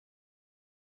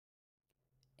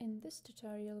In this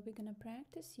tutorial, we're going to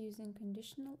practice using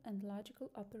conditional and logical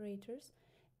operators,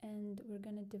 and we're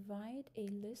going to divide a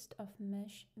list of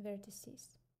mesh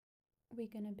vertices. We're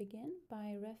going to begin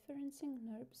by referencing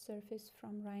NURBS surface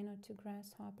from Rhino to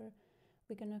Grasshopper.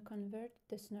 We're going to convert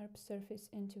this NURBS surface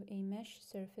into a mesh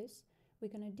surface. We're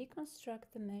going to deconstruct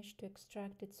the mesh to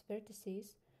extract its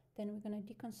vertices. Then we're going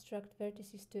to deconstruct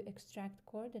vertices to extract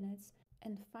coordinates.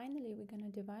 And finally, we're going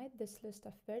to divide this list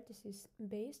of vertices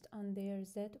based on their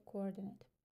z coordinate.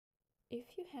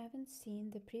 If you haven't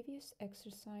seen the previous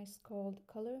exercise called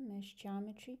Color Mesh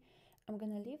Geometry, I'm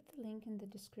going to leave the link in the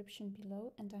description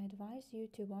below, and I advise you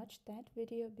to watch that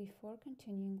video before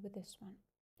continuing with this one.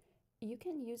 You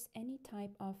can use any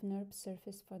type of NURBS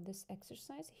surface for this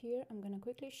exercise. Here, I'm going to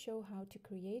quickly show how to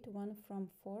create one from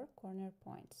 4 corner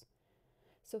points.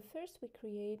 So first we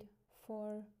create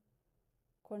 4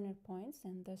 corner points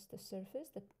and thus the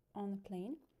surface on the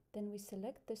plane. Then we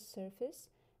select this surface,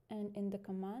 and in the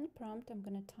command prompt I'm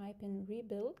going to type in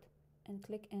rebuild and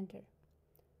click enter.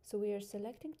 So we are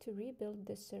selecting to rebuild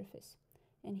this surface,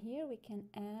 and here we can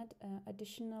add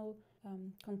additional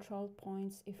control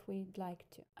points if we'd like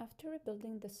to. After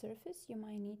rebuilding the surface, you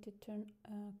might need to turn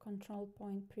control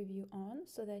point preview on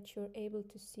so that you're able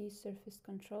to see surface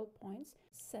control points.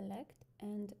 Select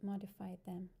and modify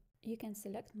them. You can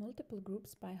select multiple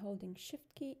groups by holding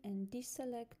Shift key and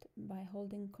deselect by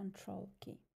holding Control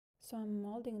key. So I'm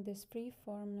molding this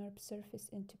Free-Form NURBS surface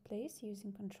into place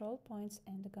using control points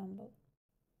and a gumball.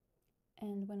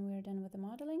 And when we're done with the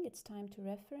modeling, it's time to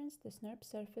reference this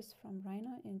NURBS surface from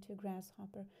Rhino into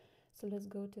Grasshopper. So let's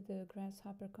go to the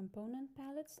Grasshopper component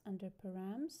palettes under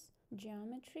Params,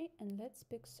 Geometry, and let's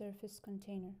pick Surface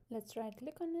Container. Let's right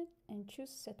click on it and choose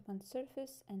Set One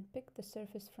Surface and pick the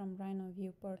surface from Rhino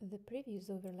viewport. The preview is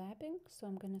overlapping, so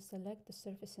I'm going to select the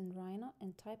surface in Rhino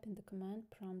and type in the command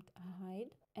prompt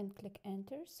hide and click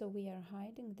enter. So we are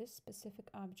hiding this specific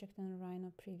object in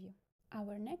Rhino preview.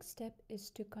 Our next step is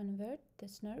to convert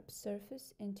this NURBS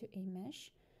surface into a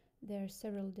mesh. There are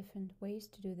several different ways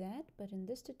to do that, but in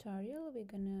this tutorial we're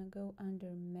gonna go under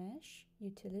Mesh,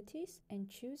 Utilities, and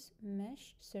choose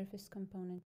Mesh Surface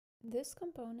Component. This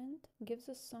component gives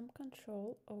us some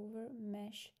control over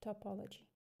mesh topology.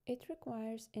 It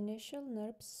requires initial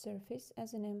NURBS surface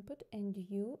as an input and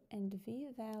U and V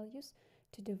values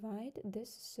to divide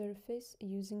this surface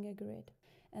using a grid.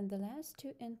 And the last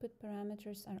 2 input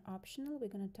parameters are optional. We're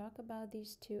going to talk about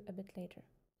these 2 a bit later.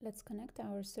 Let's connect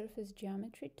our surface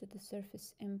geometry to the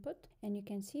surface input, and you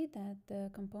can see that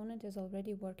the component is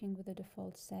already working with the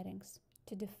default settings.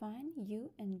 To define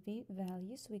U and V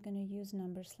values, we're going to use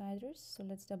number sliders. So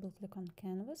let's double click on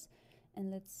canvas and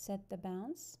let's set the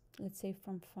bounds. Let's say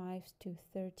from 5 to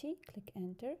 30, click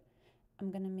enter.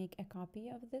 I'm going to make a copy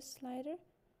of this slider,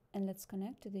 and let's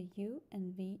connect to the U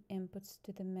and V inputs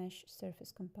to the mesh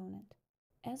surface component.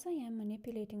 As I am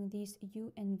manipulating these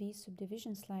U and V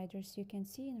subdivision sliders, you can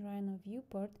see in Rhino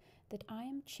viewport that I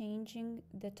am changing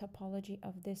the topology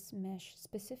of this mesh,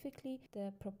 specifically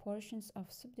the proportions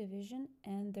of subdivision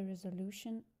and the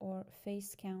resolution or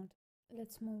face count.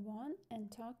 Let's move on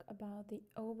and talk about the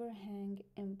overhang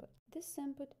input. This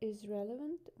input is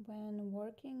relevant when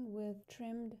working with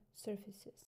trimmed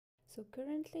surfaces. So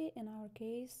currently in our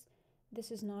case,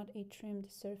 this is not a trimmed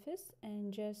surface,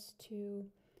 and just to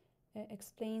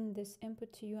explain this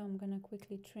input to you, I'm going to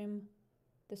quickly trim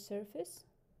the surface.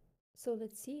 So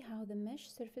let's see how the mesh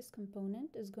surface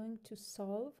component is going to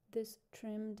solve this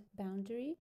trimmed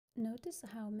boundary. Notice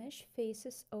how mesh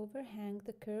faces overhang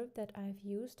the curve that I've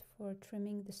used for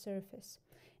trimming the surface.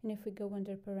 And if we go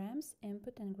under params,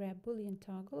 input, and grab boolean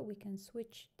toggle, we can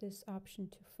switch this option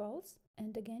to false.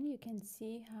 And again, you can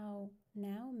see how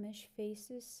now mesh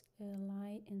faces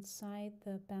lie inside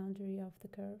the boundary of the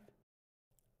curve.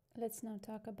 Let's now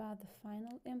talk about the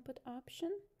final input option,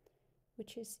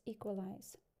 which is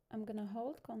equalize. I'm going to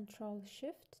hold Ctrl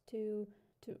Shift to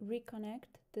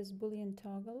reconnect this boolean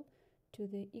toggle to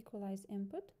the equalize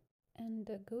input, and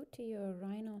go to your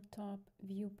Rhino top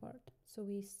viewport so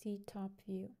we see top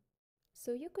view.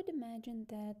 So you could imagine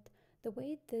that the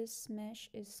way this mesh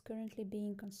is currently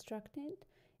being constructed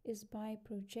is by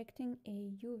projecting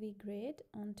a UV grid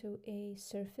onto a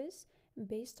surface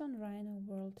based on Rhino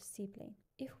World C-plane.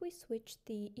 If we switch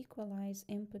the equalize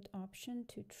input option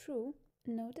to true,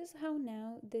 notice how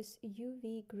now this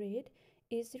UV grid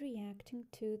is reacting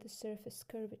to the surface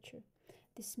curvature.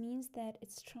 This means that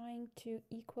it's trying to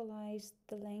equalize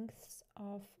the lengths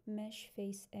of mesh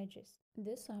face edges.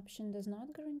 This option does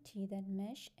not guarantee that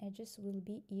mesh edges will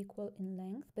be equal in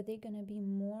length, but they're going to be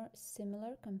more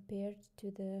similar compared to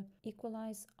the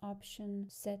equalize option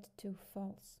set to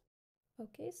false.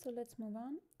 Okay, so let's move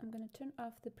on. I'm going to turn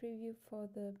off the preview for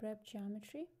the BREP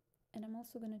geometry, and I'm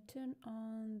also going to turn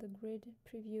on the grid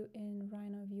preview in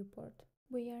Rhino viewport.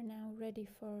 We are now ready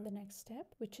for the next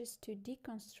step, which is to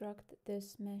deconstruct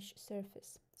this mesh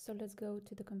surface. So let's go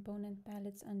to the component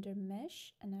palettes under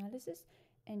Mesh, Analysis,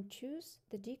 and choose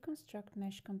the Deconstruct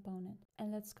Mesh component.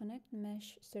 And let's connect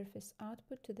mesh surface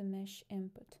output to the mesh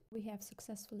input. We have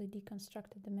successfully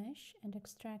deconstructed the mesh and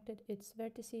extracted its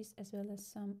vertices as well as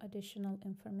some additional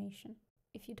information.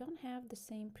 If you don't have the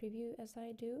same preview as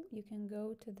I do, you can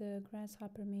go to the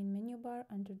Grasshopper main menu bar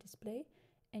under Display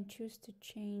and choose to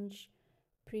change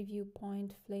Preview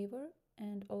Point Flavor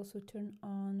and also turn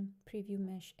on Preview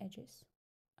Mesh Edges.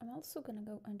 I'm also going to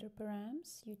go under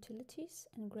Params, Utilities,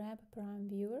 and grab Param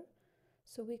Viewer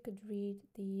so we could read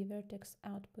the vertex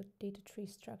output data tree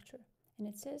structure. And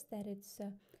it says that it's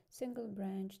a single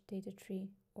branch data tree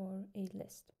or a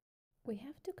list. We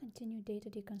have to continue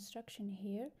data deconstruction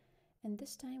here, and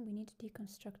this time we need to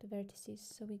deconstruct vertices.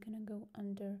 So we're going to go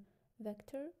under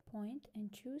Vector, Point,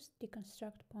 and choose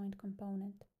Deconstruct Point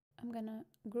component. I'm going to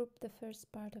group the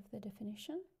first part of the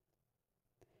definition.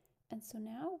 And so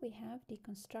now we have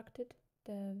deconstructed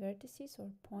the vertices or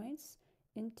points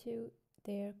into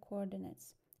their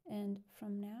coordinates. And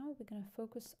from now, we're going to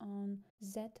focus on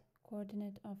Z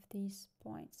coordinate of these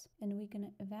points. And we're going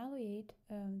to evaluate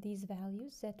these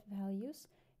values, Z values,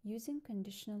 using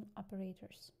conditional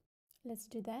operators. Let's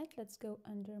do that. Let's go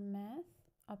under Math,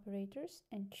 Operators,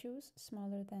 and choose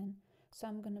smaller than. So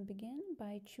I'm going to begin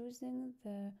by choosing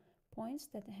the points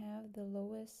that have the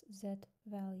lowest Z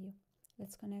value.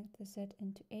 Let's connect the Z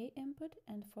into A input,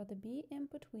 and for the B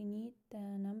input we need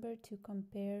the number to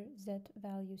compare Z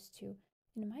values to.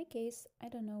 In my case, I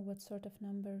don't know what sort of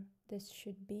number this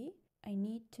should be. I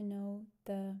need to know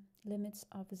the limits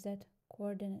of Z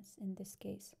coordinates in this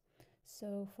case.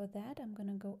 So for that I'm going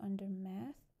to go under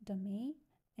Math, Domain,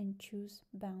 and choose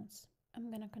Bounds. I'm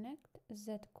going to connect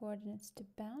Z coordinates to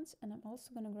bounds, and I'm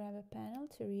also going to grab a panel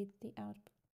to read the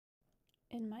output.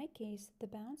 In my case, the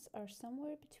bounds are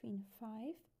somewhere between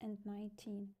 5 and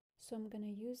 19. So I'm going to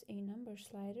use a number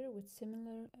slider with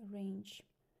similar range.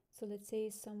 So let's say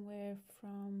somewhere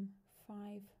from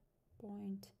 5.5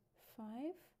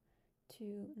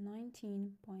 to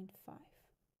 19.5.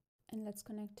 And let's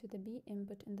connect to the B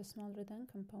input in the smaller than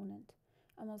component.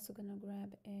 I'm also going to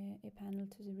grab a panel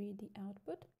to read the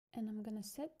output. And I'm going to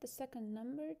set the second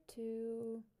number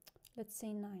to, let's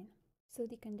say, 9. So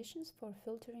the conditions for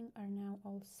filtering are now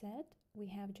all set. We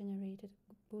have generated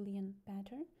boolean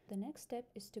pattern. The next step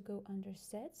is to go under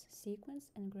Sets, Sequence,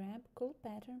 and grab Cull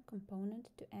Pattern component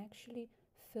to actually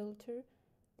filter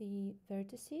the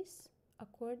vertices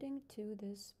according to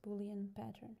this boolean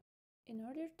pattern. In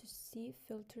order to see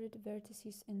filtered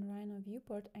vertices in Rhino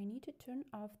viewport, I need to turn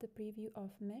off the preview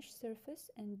of Mesh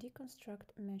Surface and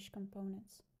deconstruct Mesh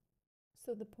components.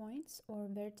 So the points or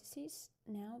vertices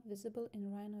now visible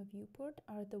in Rhino viewport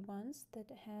are the ones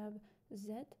that have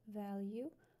Z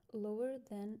value lower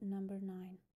than number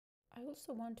 9. I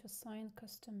also want to assign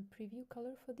custom preview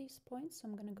color for these points, so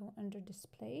I'm going to go under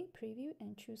Display, Preview,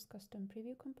 and choose Custom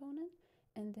Preview component,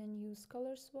 and then use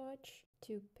Color Swatch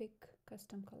to pick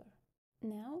custom color.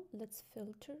 Now let's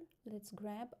filter. Let's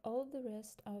grab all the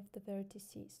rest of the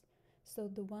vertices. So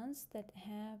the ones that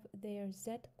have their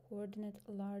Z coordinate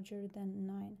larger than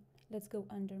 9. Let's go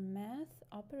under Math,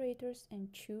 Operators,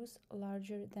 and choose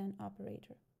Larger Than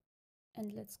Operator.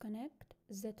 And let's connect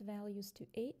Z values to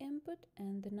A input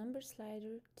and the number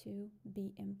slider to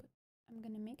B input. I'm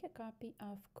going to make a copy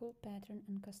of Cull Pattern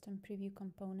and Custom Preview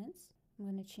components. I'm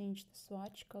going to change the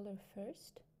swatch color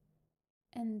first.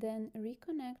 And then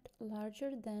reconnect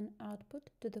Larger Than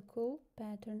output to the Cull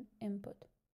Pattern input.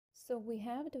 So we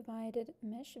have divided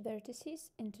mesh vertices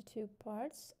into two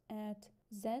parts at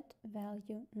Z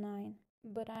value 9.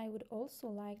 But I would also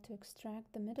like to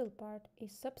extract the middle part, a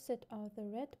subset of the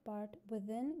red part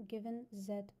within given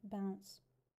Z bounds.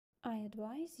 I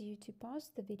advise you to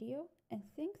pause the video and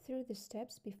think through the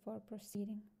steps before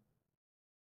proceeding.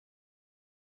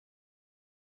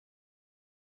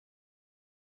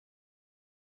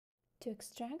 To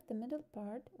extract the middle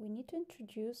part, we need to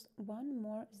introduce one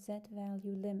more Z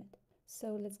value limit.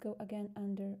 So let's go again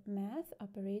under Math,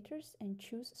 Operators, and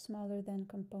choose Smaller Than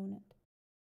component.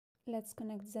 Let's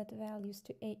connect Z values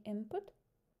to A input.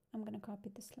 I'm going to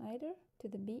copy the slider to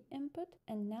the B input,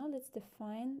 and now let's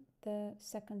define the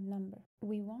second number.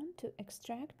 We want to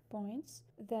extract points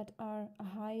that are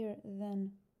higher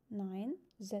than 9,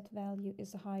 Z value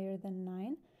is higher than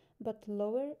 9, but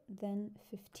lower than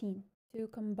 15. To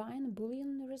combine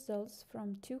Boolean results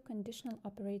from two conditional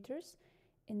operators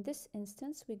in this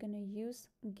instance, we're going to use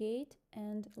gate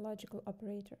and logical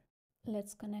operator.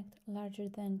 Let's connect larger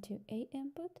than to A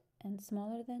input and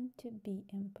smaller than to B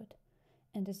input.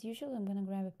 And as usual, I'm going to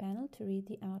grab a panel to read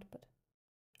the output.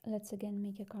 Let's again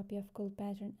make a copy of Cull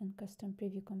Pattern and custom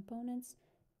preview components,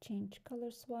 change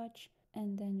color swatch,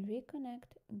 and then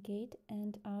reconnect gate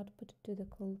and output to the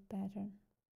Cull Pattern.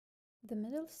 The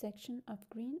middle section of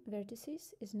green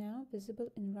vertices is now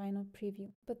visible in Rhino preview,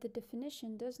 but the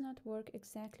definition does not work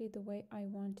exactly the way I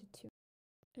want it to.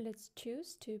 Let's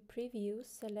choose to preview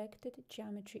selected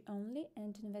geometry only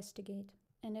and investigate.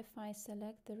 And if I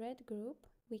select the red group,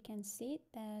 we can see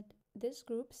that this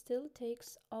group still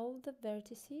takes all the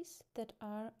vertices that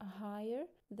are higher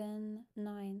than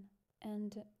 9.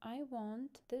 And I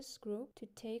want this group to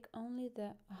take only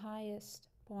the highest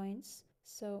points,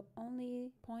 so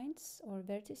only points or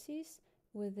vertices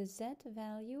with the Z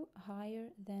value higher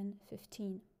than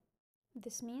 15.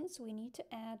 This means we need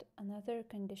to add another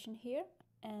condition here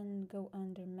and go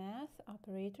under Math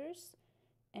Operators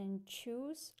and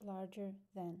choose larger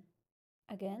than.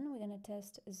 Again, we're going to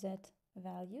test Z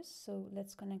values, so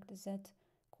let's connect the Z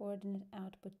coordinate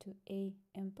output to A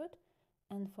input,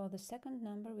 and for the second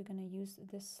number we're going to use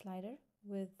this slider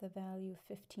with the value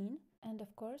 15, and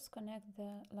of course connect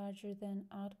the larger than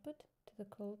output to the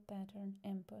Cull Pattern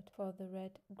input for the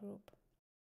red group.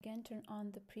 Again, turn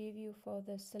on the preview for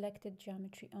the selected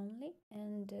geometry only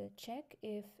and check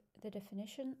if the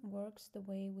definition works the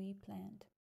way we planned.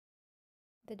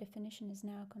 The definition is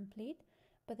now complete,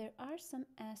 but there are some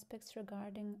aspects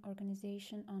regarding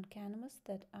organization on canvas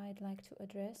that I'd like to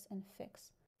address and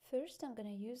fix. First, I'm going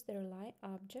to use the Rely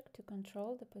object to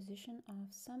control the position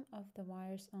of some of the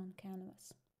wires on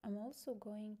canvas. I'm also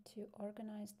going to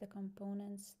organize the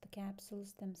components, the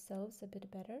capsules themselves a bit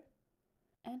better.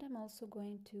 And I'm also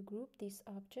going to group these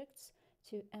objects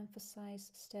to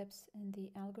emphasize steps in the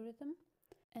algorithm.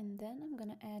 And then I'm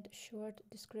going to add short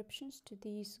descriptions to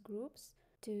these groups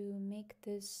to make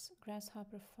this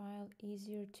Grasshopper file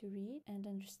easier to read and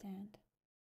understand.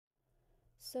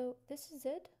 So this is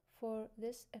it for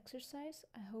this exercise.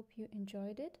 I hope you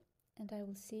enjoyed it, and I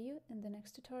will see you in the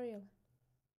next tutorial.